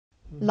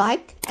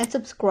Like and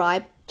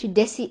subscribe to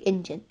Desi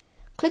Engine.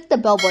 Click the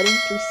bell button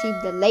to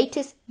receive the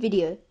latest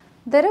video.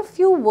 There are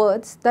few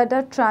words that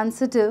are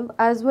transitive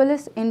as well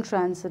as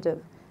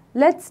intransitive.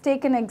 Let's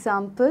take an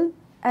example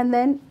and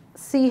then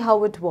see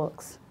how it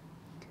works.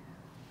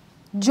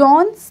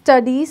 John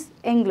studies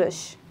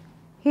English.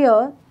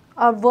 Here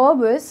our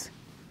verb is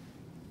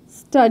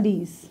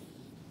studies.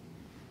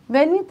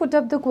 When we put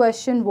up the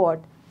question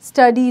what?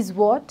 Studies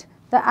what?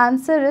 The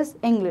answer is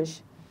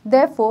English.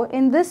 Therefore,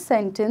 in this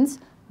sentence,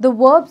 the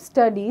verb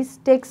studies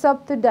takes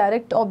up the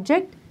direct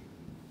object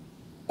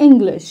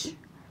English.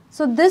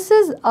 So this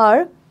is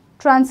our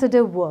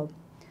transitive verb.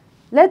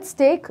 Let's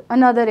take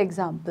another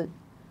example.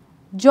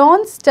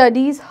 John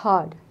studies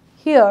hard.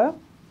 Here,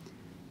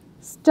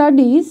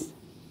 studies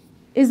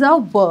is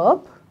our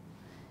verb,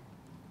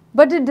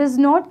 but it does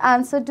not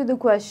answer to the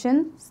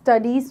question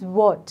studies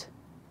what.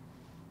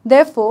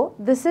 Therefore,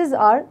 this is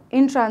our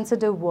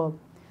intransitive verb.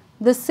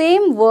 The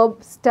same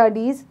verb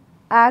studies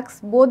acts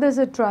both as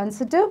a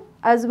transitive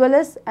as well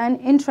as an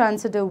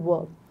intransitive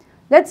verb.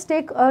 Let's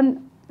take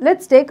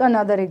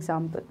another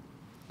example.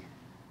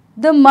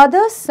 The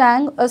mother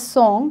sang a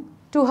song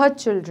to her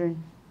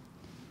children.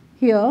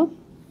 Here,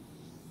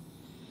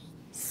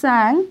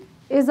 sang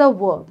is a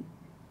verb.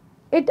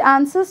 It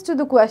answers to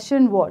the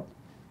question what?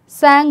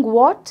 Sang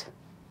what?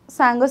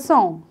 Sang a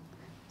song.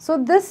 So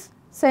in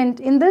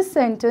this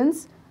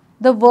sentence,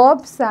 the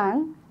verb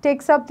sang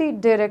takes up the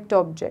direct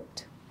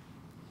object.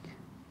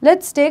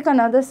 Let's take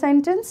another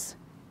sentence.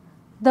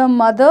 The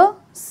mother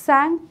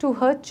sang to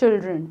her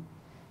children.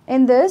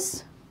 In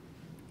this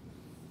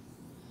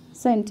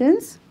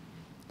sentence,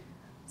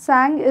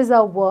 sang is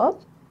a verb,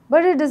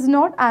 but it does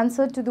not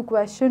answer to the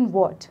question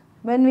what.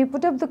 When we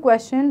put up the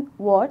question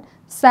what,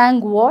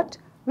 sang what,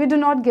 we do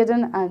not get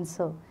an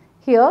answer.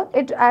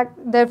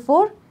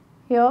 Therefore,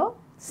 here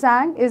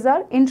sang is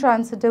our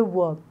intransitive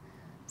verb.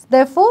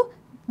 Therefore,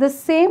 the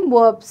same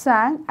verb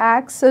sang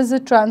acts as a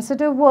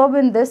transitive verb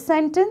in this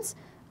sentence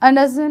and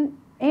as an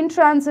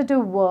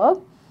intransitive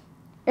verb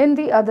in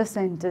the other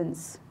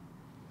sentence.